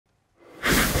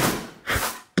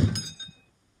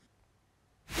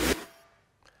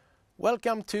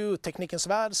Welcome to Teknikens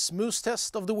Värld's Moose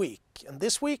Test of the Week, and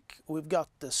this week we've got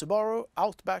the Subaru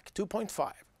Outback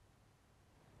 2.5.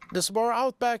 The Subaru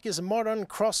Outback is a modern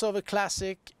crossover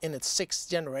classic in its 6th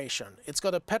generation. It's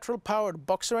got a petrol-powered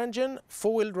boxer engine,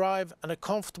 4-wheel drive and a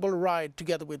comfortable ride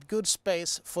together with good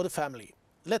space for the family.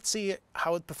 Let's see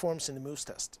how it performs in the Moose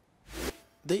Test.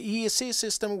 The ESC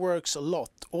system works a lot,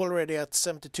 already at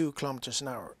 72 km an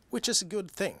hour, which is a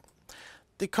good thing.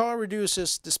 The car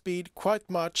reduces the speed quite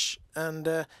much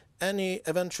and any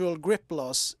eventual grip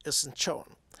loss isn't shown.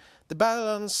 The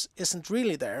balance isn't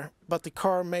really there, but the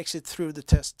car makes it through the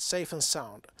test safe and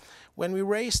sound. When we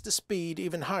raise the speed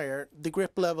even higher, the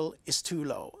grip level is too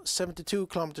low. 72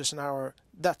 km an hour,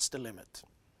 that's the limit.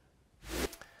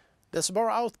 The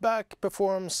Subaru Outback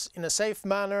performs in a safe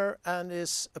manner and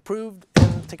is approved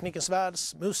in Teknikens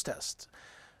Värld's Moose Test.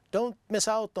 Don't miss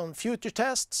out on future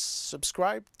tests,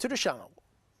 subscribe to the channel.